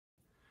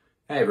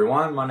Hey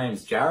everyone, my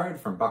name's Jared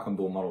from Buck and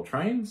Bull Model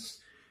Trains,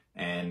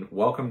 and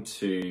welcome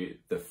to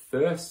the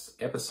first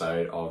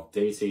episode of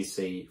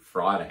DCC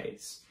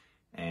Fridays.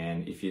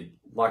 And if you'd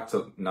like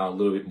to know a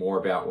little bit more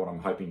about what I'm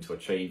hoping to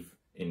achieve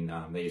in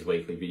these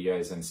weekly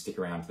videos, then stick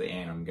around to the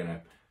end. I'm going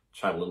to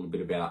chat a little bit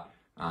about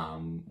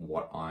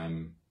what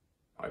I'm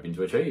hoping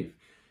to achieve.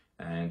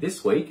 And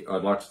this week,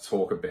 I'd like to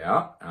talk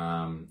about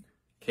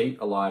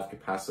keep alive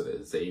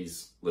capacitors,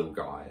 these little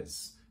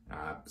guys.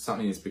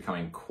 Something that's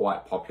becoming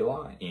quite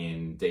popular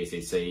in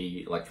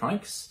DCC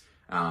electronics,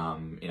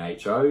 in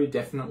HO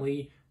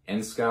definitely,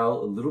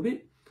 N-scale a little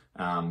bit.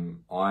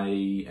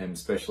 I am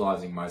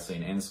specialising mostly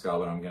in N-scale,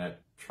 but I'm going to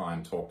try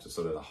and talk to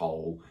sort of the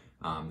whole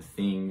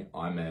thing.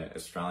 I'm an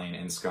Australian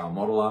N-scale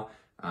modeler,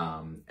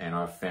 and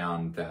I've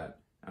found that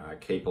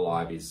keep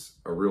alive is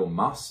a real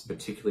must,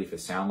 particularly for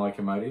sound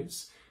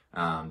locomotives,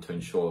 to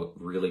ensure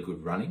really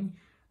good running,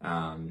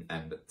 and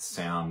that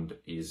sound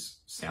is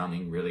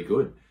sounding really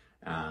good.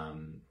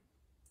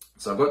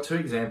 So I've got two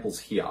examples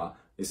here.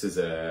 This is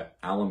a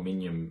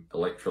aluminium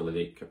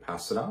electrolytic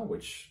capacitor,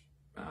 which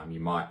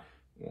you might,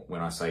 when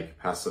I say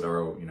capacitor,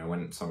 or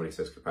when somebody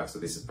says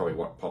capacitor, this is probably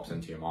what pops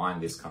into your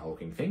mind, this kind of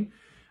looking thing.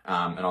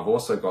 And I've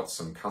also got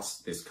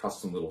this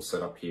custom little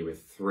setup here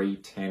with 3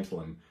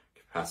 tantalum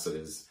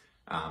capacitors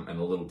and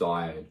a little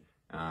diode.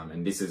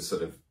 And this is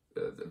sort of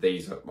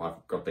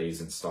I've got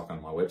these in stock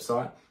on my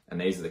website, and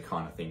these are the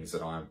kind of things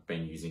that I've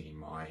been using in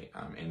my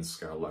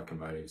N-scale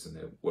locomotives, and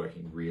they're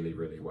working really,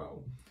 really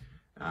well.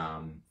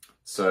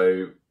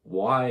 So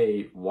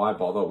why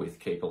bother with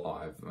Keep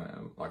Alive?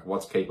 Like,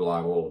 what's Keep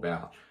Alive all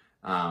about?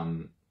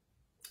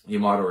 You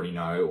might already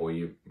know, or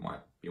you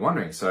might be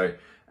wondering. So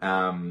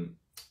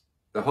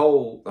the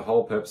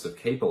whole purpose of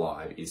Keep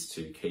Alive is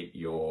to keep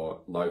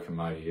your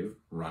locomotive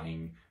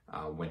running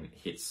when it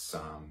hits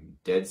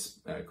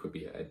it could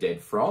be a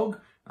dead frog,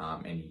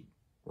 any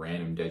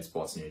random dead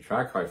spots in your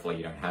track. Hopefully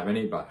you don't have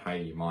any, but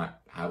hey, you might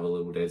have a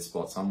little dead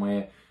spot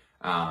somewhere,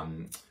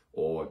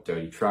 or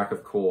dirty track,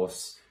 of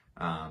course,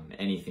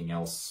 anything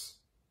else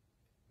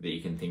that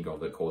you can think of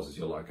that causes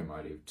your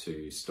locomotive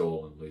to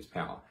stall and lose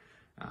power.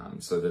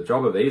 So the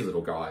job of these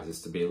little guys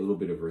is to be a little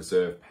bit of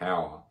reserve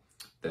power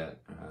that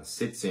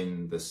sits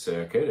in the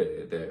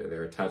circuit.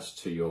 They're attached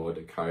to your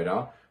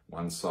decoder.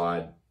 One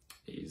side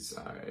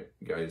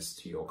goes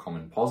to your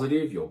common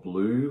positive, your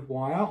blue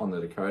wire on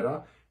the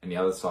decoder, and the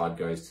other side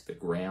goes to the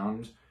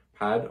ground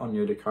pad on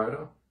your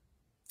decoder.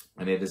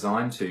 And they're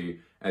designed to,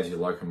 as your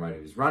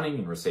locomotive is running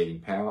and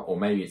receiving power, or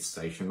maybe it's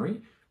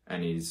stationary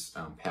and is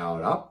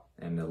powered up,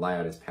 and the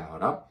layout is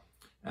powered up,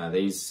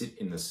 these sit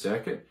in the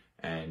circuit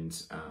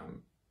and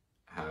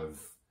have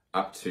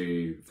up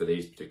to, for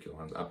these particular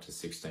ones, up to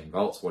 16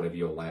 volts, whatever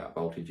your layout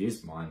voltage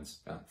is. Mine's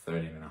about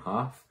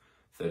 13.5,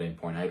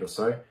 13.8 or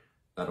so.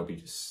 That'll be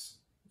just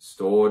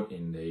stored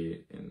in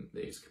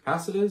these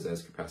capacitors,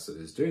 as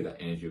capacitors do. That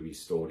energy will be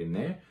stored in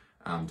there,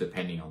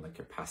 depending on the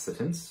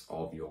capacitance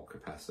of your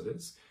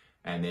capacitors.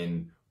 And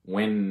then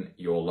when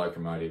your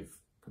locomotive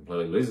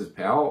completely loses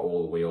power,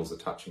 all the wheels are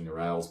touching the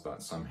rails,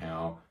 but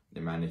somehow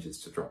it manages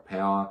to drop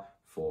power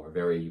for a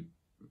very,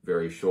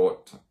 very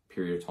short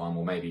period of time,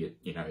 or maybe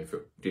if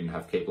it didn't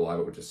have Keep Alive,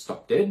 it would just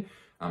stop dead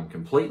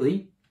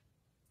completely.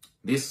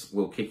 This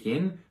will kick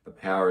in, the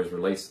power is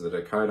released to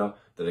the decoder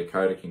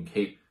can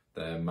keep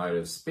the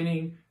motor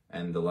spinning,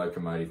 and the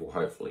locomotive will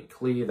hopefully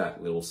clear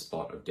that little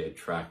spot of dead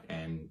track,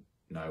 and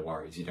no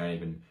worries. You don't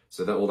even,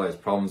 so that all those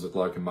problems with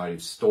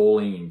locomotives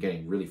stalling and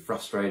getting really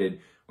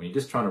frustrated when you're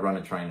just trying to run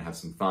a train and have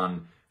some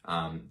fun,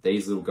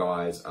 these little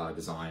guys are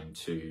designed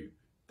to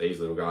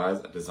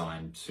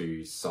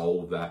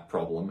solve that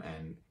problem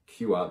and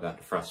cure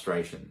that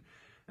frustration.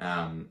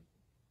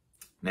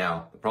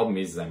 Now, the problem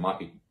is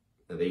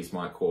these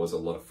might cause a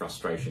lot of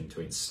frustration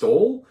to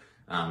install,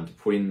 to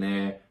put in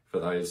there. For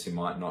those who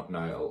might not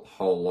know a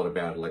whole lot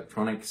about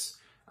electronics,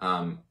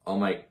 I'll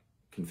make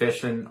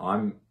confession,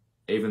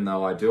 even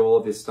though I do all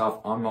of this stuff,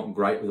 I'm not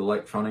great with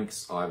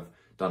electronics. I've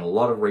done a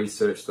lot of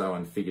research though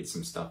and figured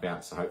some stuff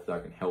out, so hopefully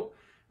I can help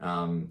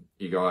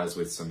you guys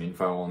with some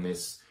info on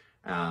this.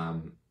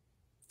 And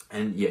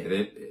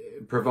yeah,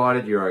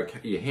 provided you're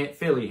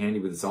fairly handy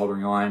with a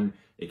soldering iron,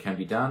 it can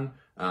be done.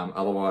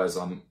 Otherwise,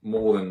 I'm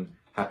more than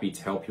happy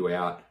to help you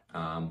out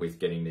with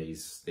getting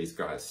these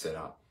guys set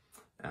up.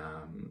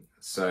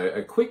 So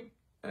a quick,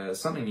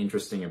 something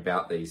interesting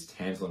about these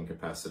tantalum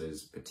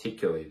capacitors,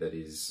 particularly that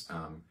is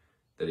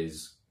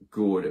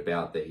good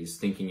about these,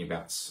 thinking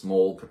about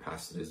small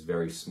capacitors,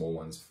 very small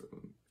ones,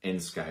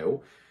 N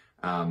scale.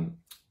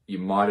 You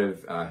might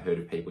have heard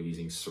of people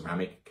using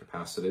ceramic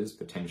capacitors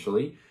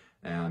potentially.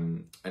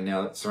 And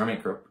now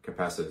ceramic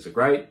capacitors are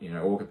great.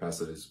 All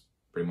capacitors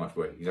pretty much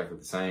work exactly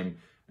the same.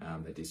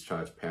 They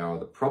discharge power.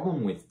 The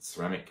problem with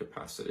ceramic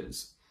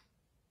capacitors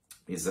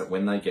is that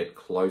when they get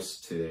close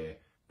to their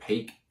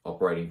peak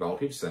operating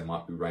voltage, so they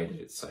might be rated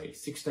at say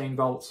 16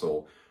 volts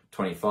or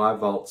 25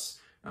 volts,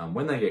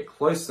 when they get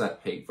close to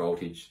that peak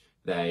voltage,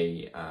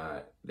 the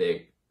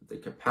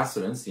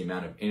capacitance, the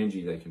amount of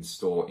energy they can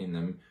store in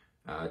them,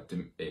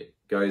 it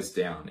goes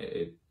down.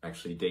 It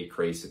actually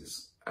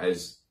decreases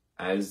as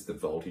as the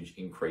voltage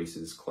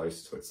increases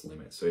close to its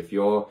limit. So if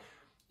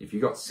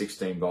you've got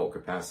 16 volt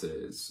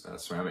capacitors,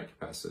 ceramic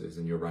capacitors,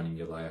 and you're running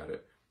your layout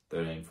at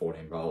 13,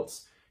 14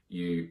 volts,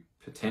 you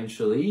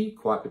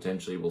quite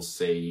potentially will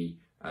see,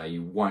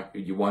 you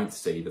won't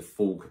see the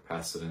full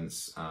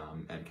capacitance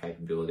and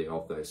capability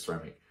of those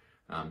ceramic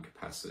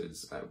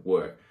capacitors at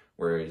work.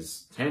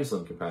 Whereas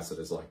tantalum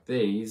capacitors like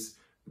these,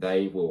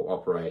 they will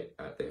operate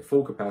at their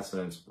full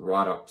capacitance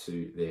right up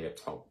to their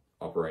top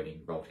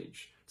operating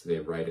voltage, to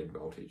their rated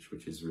voltage,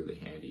 which is really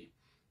handy.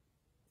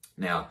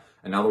 Now,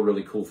 another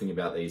really cool thing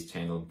about these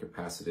tantalum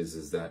capacitors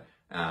is that,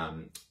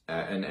 and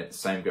the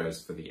same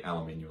goes for the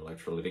aluminium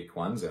electrolytic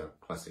ones, our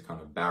classic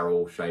kind of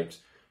barrel-shaped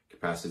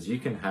capacitors. You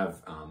can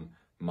have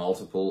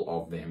multiple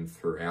of them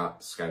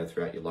scattered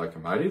throughout your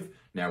locomotive.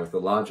 Now, with the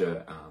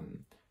larger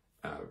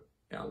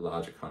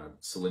kind of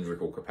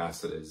cylindrical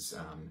capacitors,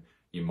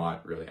 you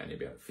might really only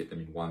be able to fit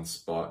them in one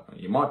spot.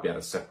 You might be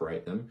able to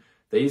separate them.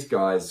 These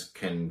guys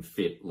can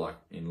fit like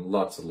in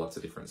lots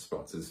of different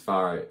spots.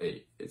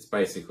 It's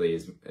basically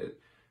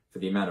for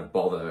the amount of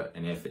bother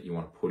and effort you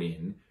want to put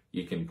in,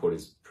 you can put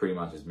pretty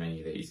much as many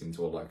of these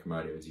into a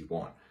locomotive as you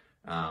want.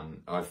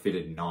 I've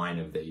fitted 9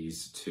 of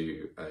these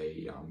to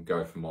a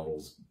Go for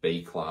Models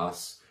B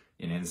class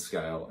in N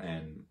scale,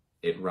 and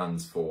it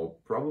runs for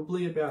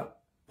probably about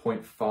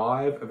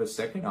 0.5 of a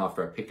second.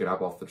 After I pick it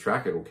up off the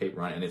track, it will keep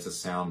running, and it's a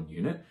sound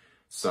unit.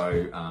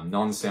 So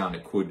non-sound,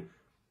 it could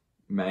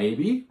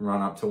maybe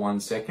run up to 1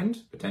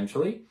 second,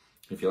 potentially,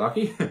 if you're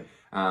lucky,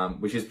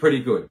 which is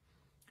pretty good.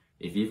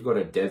 If you've got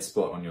a dead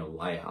spot on your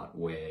layout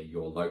where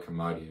your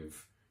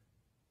locomotive,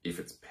 if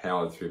it's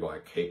powered through by a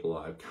keeper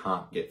load,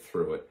 can't get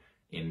through it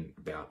in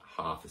about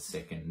half a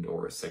second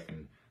or a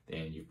second,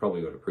 then you've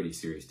probably got a pretty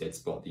serious dead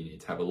spot that you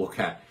need to have a look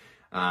at.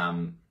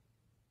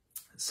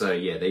 So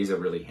yeah, these are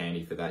really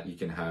handy for that. You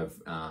can have,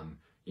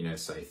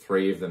 say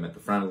 3 of them at the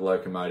front of the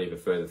locomotive, a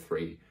further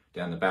 3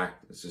 down the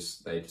back.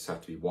 They just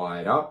have to be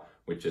wired up,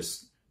 which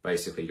is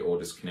basically all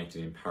just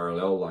connected in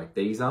parallel like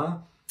these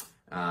are.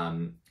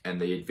 And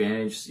the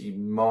advantage, you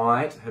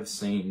might have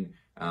seen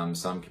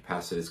some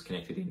capacitors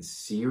connected in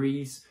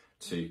series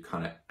to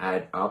kind of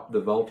add up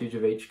the voltage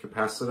of each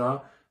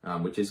capacitor,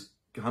 which is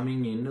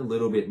coming in a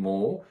little bit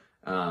more.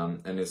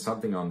 And it's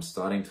something I'm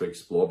starting to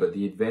explore, but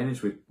the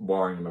advantage with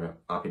wiring them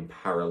up in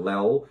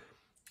parallel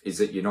is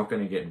that you're not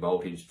going to get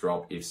voltage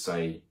drop if,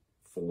 say,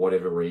 for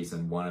whatever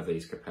reason, one of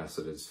these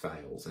capacitors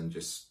fails and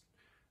just,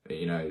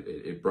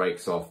 it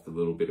breaks off the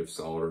little bit of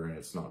solder and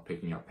it's not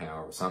picking up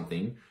power or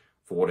something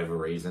for whatever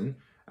reason.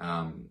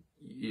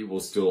 It will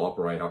still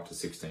operate up to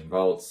 16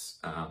 volts.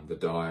 The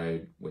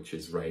diode, which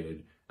is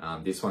rated,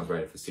 this one's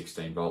rated for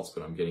 16 volts,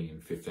 but I'm getting in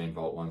 15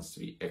 volt ones to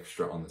be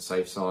extra on the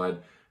safe side.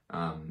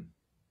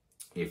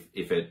 If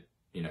it,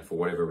 for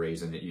whatever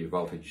reason, that your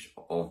voltage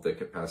of the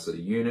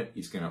capacitor unit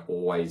is going to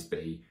always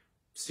be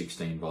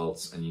 16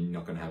 volts and you're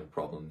not going to have a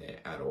problem there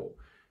at all.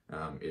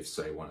 If,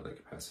 say, one of the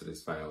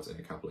capacitors fails in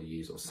a couple of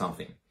years or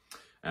something.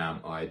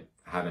 I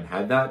haven't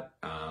had that.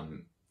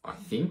 I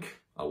think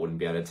I wouldn't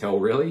be able to tell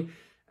really.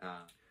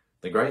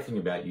 The great thing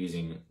about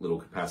using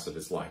little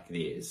capacitors like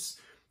this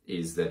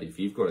is that if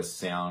you've got a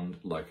sound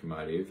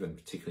locomotive, and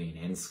particularly in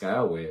N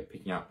scale where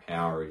picking up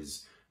power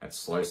is at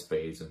slow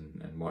speeds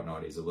and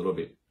whatnot is a little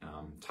bit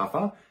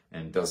tougher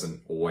and doesn't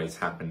always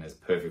happen as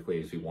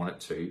perfectly as we want it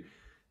to,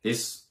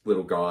 this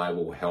little guy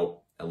will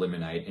help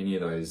eliminate any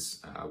of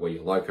those where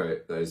your loco,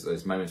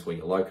 those moments where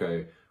your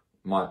loco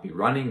might be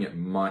running. It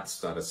might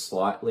stutter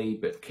slightly,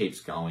 but keeps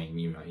going.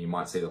 You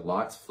might see the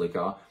lights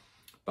flicker,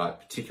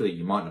 but particularly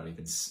you might not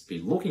even be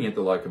looking at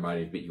the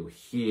locomotive, but you'll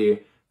hear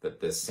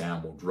that the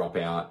sound will drop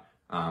out,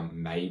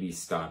 maybe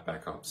start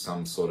back up,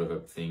 some sort of a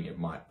thing. It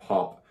might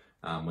pop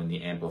when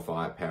the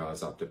amplifier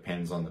powers up,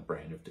 depends on the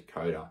brand of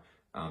decoder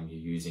you're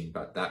using,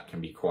 but that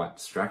can be quite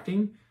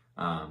distracting.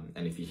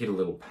 And if you hit a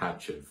little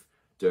patch of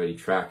dirty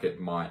track, it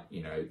might,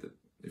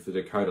 if the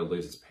decoder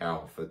loses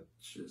power for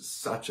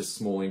such a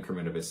small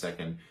increment of a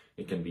second,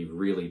 it can be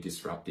really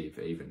disruptive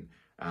even.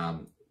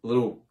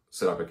 Little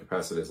setup of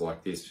capacitors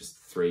like this, just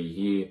 3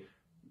 here,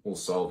 will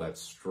solve that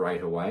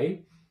straight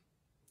away.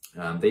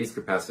 These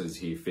capacitors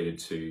here fitted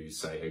to,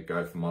 say, a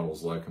Go for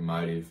Models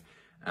locomotive,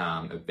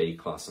 a B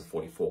class, a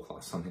 44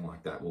 class, something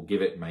like that, will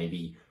give it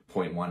maybe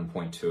 0.1,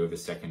 0.2 of a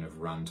second of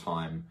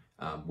runtime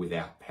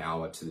without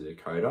power to the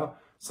decoder,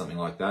 something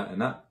like that.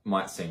 And that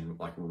might seem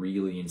like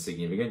really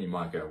insignificant. You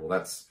might go, well,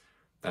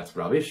 that's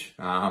rubbish.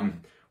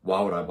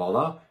 Why would I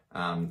bother?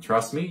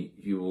 Trust me,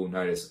 you will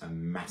notice a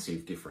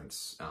massive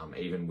difference,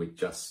 even with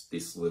just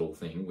this little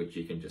thing, which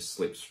you can just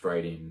slip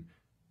straight in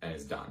and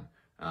it's done.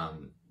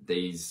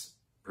 These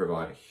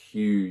provide a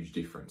huge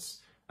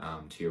difference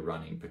to your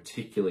running,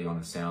 particularly on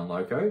a sound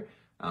loco.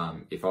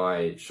 If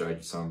I showed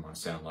you some of my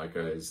sound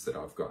locos that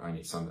I've got,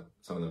 only some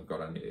of them have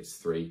got only these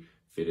 3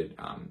 fitted.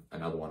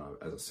 Another one,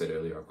 as I said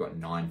earlier, I've got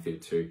 9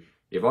 fitted too.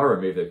 If I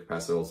remove the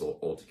capacitors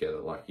altogether,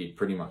 like, you'd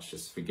pretty much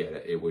just forget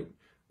it.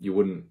 You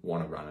wouldn't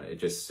want to run it. It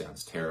just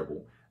sounds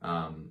terrible.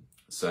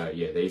 So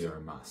yeah, these are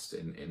a must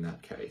in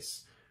that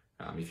case.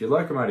 If your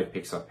locomotive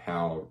picks up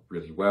power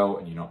really well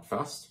and you're not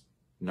fussed,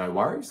 no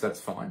worries,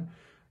 that's fine.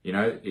 You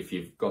know, if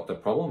you've got the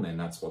problem, then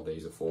that's what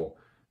these are for.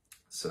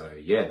 So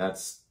yeah,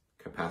 that's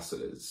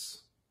capacitors.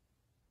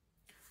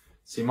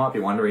 So you might be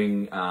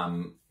wondering,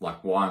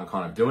 like, why I'm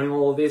kind of doing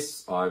all of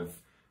this.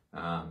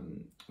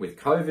 With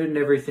COVID and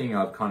everything,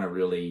 I've kind of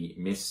really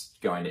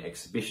missed going to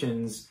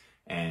exhibitions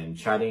and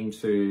chatting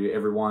to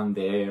everyone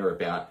there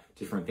about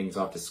different things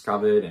I've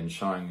discovered and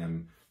showing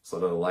them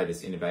sort of the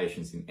latest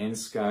innovations in N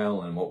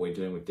scale and what we're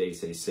doing with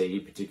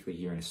DCC, particularly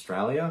here in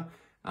Australia.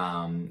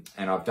 And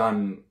I've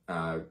done,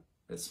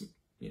 it's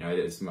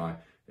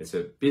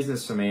a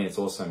business for me, and it's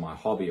also my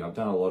hobby. I've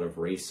done a lot of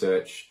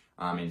research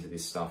into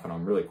this stuff, and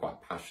I'm really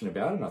quite passionate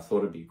about it, and I thought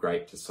it'd be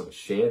great to sort of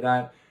share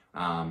that.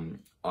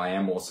 I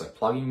am also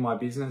plugging my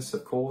business,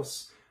 of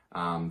course,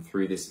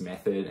 through this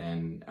method,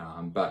 and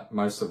but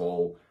most of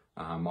all,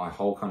 my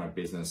whole kind of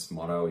business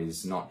motto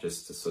is not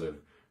just to sort of,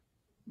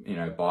 you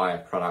know, buy a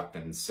product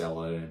and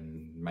sell it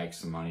and make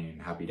some money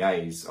and happy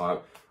days.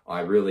 I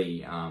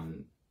really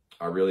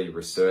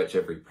research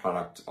every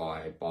product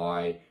I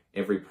buy,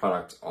 every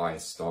product I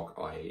stock,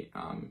 I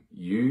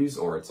use,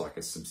 or it's like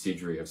a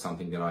subsidiary of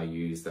something that I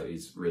use that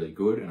is really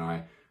good, and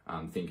I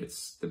think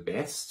it's the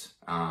best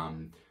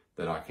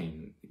that I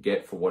can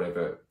get for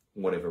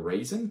whatever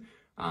reason.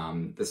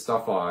 The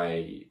stuff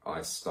I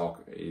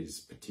stock is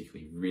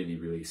particularly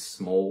really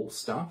small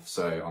stuff,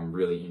 so I'm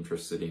really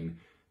interested in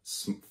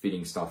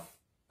fitting stuff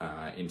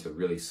into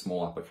really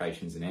small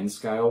applications in N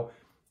scale,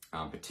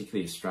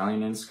 particularly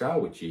Australian N scale,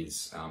 which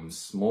is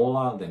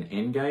smaller than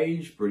N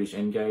gauge, British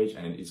N gauge,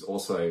 and it is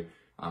also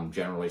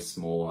generally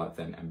smaller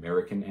than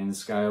American N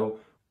scale.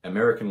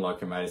 American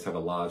locomotives have a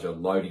larger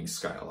loading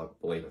scale, I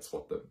believe that's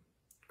what the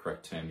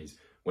correct term is,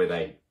 where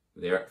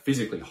they're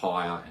physically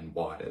higher and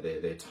wider.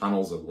 Their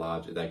tunnels are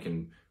larger. They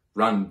can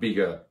run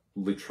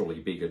literally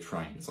bigger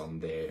trains on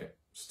their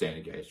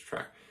standard gauge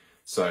track.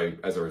 So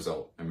as a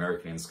result,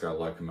 American N scale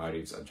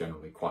locomotives are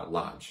generally quite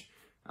large,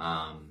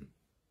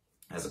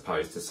 as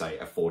opposed to, say,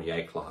 a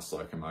 48 class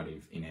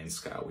locomotive in N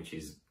scale, which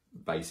is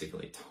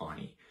basically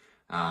tiny.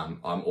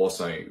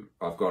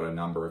 I've got a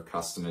number of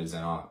customers,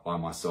 and I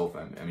myself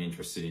am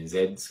interested in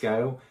Z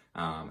scale,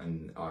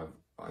 and I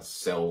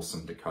sell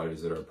some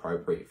decoders that are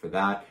appropriate for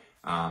that.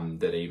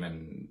 That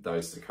even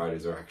those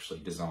decoders are actually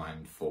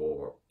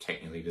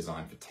technically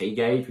designed for T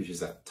gauge, which is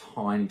that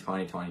tiny.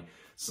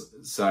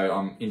 So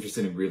I'm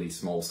interested in really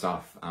small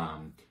stuff,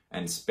 and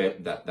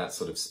that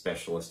sort of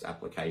specialist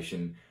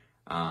application.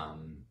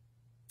 And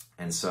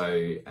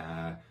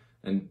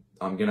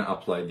I'm going to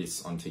upload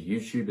this onto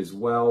YouTube as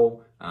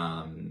well.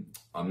 I'm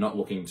not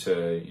looking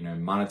to, you know,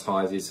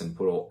 monetize this and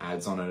put all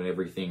ads on it and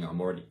everything. I'm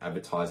already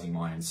advertising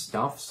my own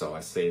stuff, so I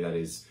see that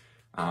as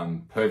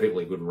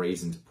perfectly good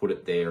reason to put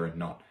it there and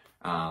not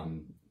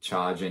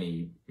charge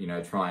any, you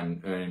know, try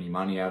and earn any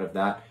money out of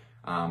that.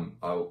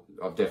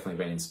 I've definitely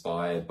been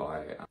inspired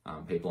by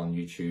people on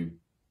YouTube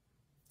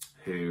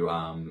who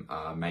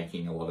are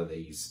making a lot of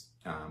these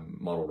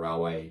model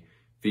railway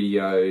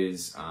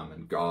videos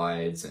and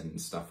guides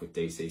and stuff with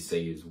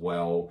DCC as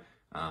well,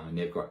 and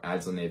they've got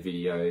ads on their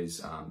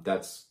videos.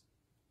 That's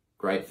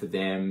great for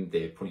them.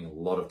 They're putting a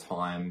lot of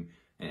time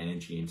and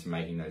energy into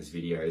making those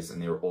videos,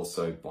 and they're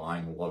also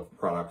buying a lot of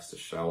products to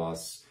show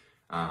us,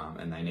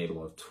 and they need a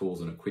lot of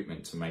tools and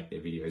equipment to make their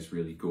videos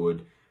really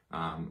good.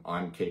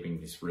 I'm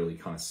keeping this really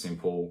kind of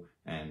simple,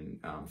 and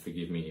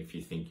forgive me if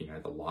you think, you know,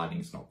 the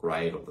lighting's not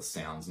great or the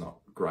sound's not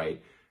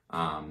great.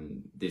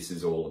 This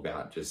is all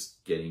about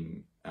just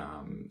getting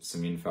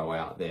some info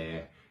out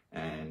there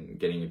and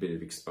getting a bit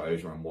of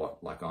exposure on what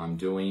I'm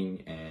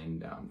doing,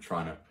 and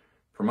trying to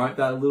promote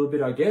that a little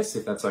bit, I guess,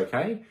 if that's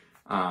okay.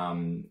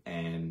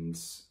 And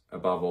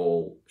above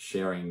all,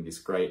 sharing this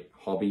great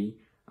hobby,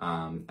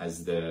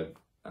 as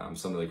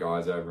some of the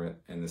guys over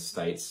in the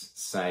States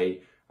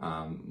say,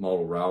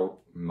 model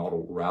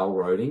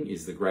railroading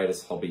is the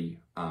greatest hobby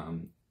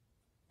on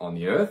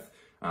the earth,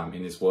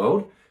 in this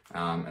world,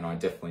 and I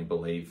definitely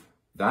believe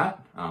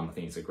that. I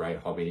think it's a great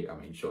hobby. I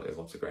mean, sure, there's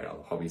lots of great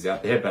other hobbies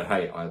out there, but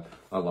hey,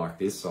 I like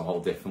this, so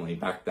I'll definitely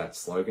back that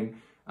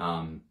slogan.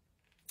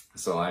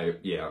 So I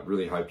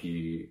really hope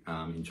you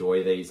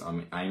enjoy these.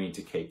 I'm aiming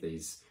to keep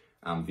these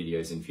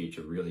videos in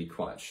future really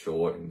quite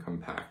short and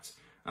compact,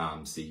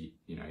 so you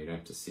don't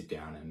have to sit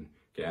down and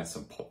get out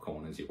some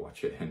popcorn as you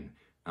watch it, and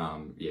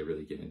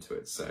really get into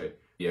it. So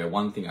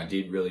one thing I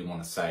did really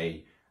want to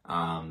say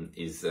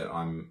is that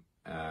I'm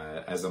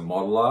as a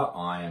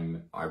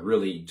modeler, I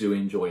really do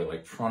enjoy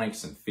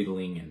electronics and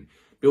fiddling and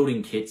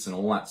building kits and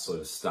all that sort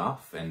of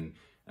stuff, and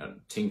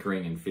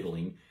tinkering and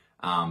fiddling.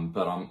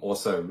 But I'm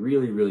also a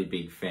really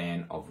big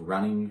fan of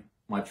running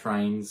my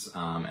trains,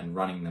 and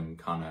running them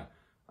kind of,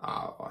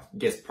 I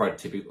guess,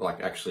 prototypical,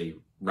 like actually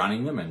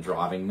running them and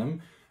driving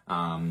them,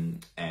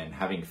 and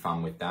having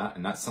fun with that.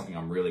 And that's something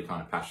I'm really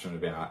kind of passionate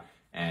about,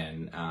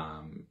 and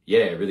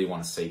really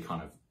want to see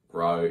kind of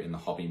grow in the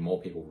hobby,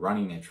 more people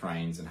running their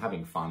trains and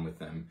having fun with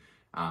them,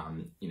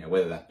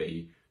 whether that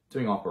be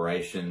doing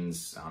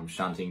operations,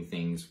 shunting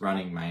things,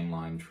 running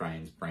mainline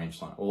trains,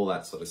 branch line, all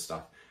that sort of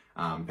stuff.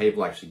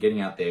 People actually getting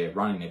out there,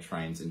 running their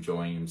trains,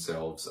 enjoying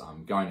themselves,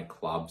 going to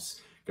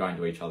clubs, going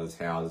to each other's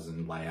houses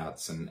and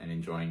layouts and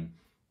enjoying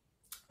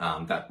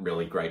that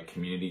really great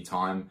community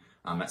time.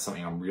 That's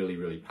something I'm really,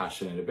 really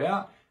passionate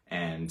about,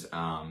 and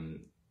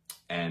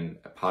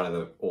part of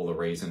the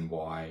reason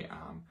why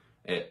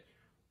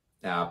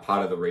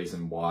part of the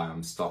reason why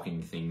I'm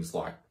stocking things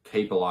like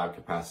Keep Alive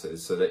capacitors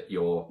so that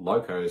your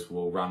locos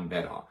will run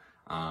better,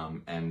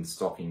 and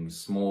stocking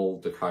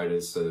small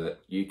decoders so that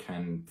you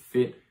can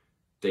fit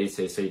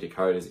DCC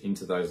decoders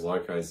into those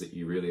locos that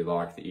you really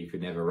like that you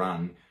could never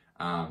run,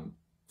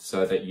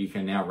 so that you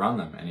can now run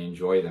them and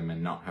enjoy them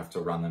and not have to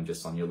run them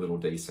just on your little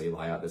DC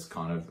layout that's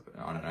kind of,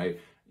 I don't know,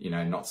 you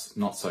know,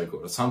 not so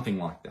good or something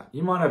like that.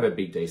 You might have a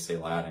big DC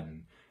layout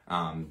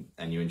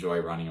and you enjoy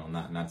running on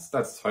that, and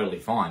that's totally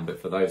fine.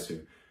 But for those who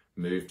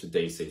move to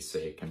DCC,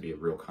 it can be a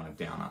real kind of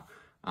downer.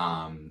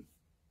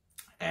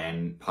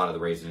 And part of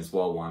the reason as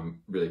well why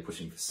I'm really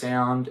pushing for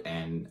sound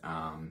and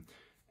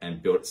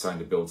starting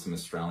to build some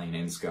Australian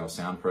N-scale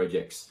sound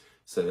projects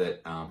so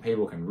that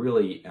people can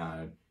really,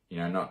 you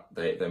know,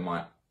 they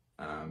might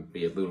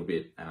be a little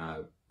bit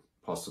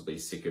possibly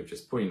sick of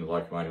just putting the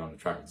locomotive on the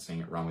track and seeing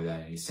it run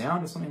without any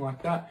sound or something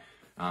like that.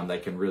 They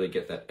can really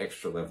get that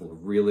extra level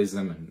of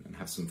realism and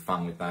have some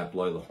fun with that,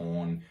 blow the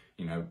horn,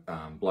 you know,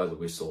 blow the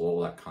whistle,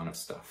 all that kind of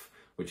stuff,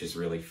 which is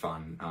really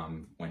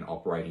fun when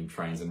operating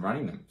trains and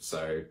running them.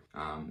 So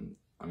I'm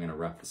going to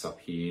wrap this up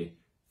here.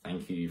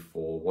 Thank you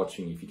for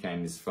watching if you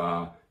came this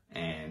far,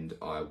 and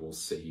I will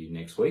see you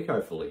next week,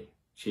 hopefully.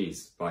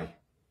 Cheers. Bye.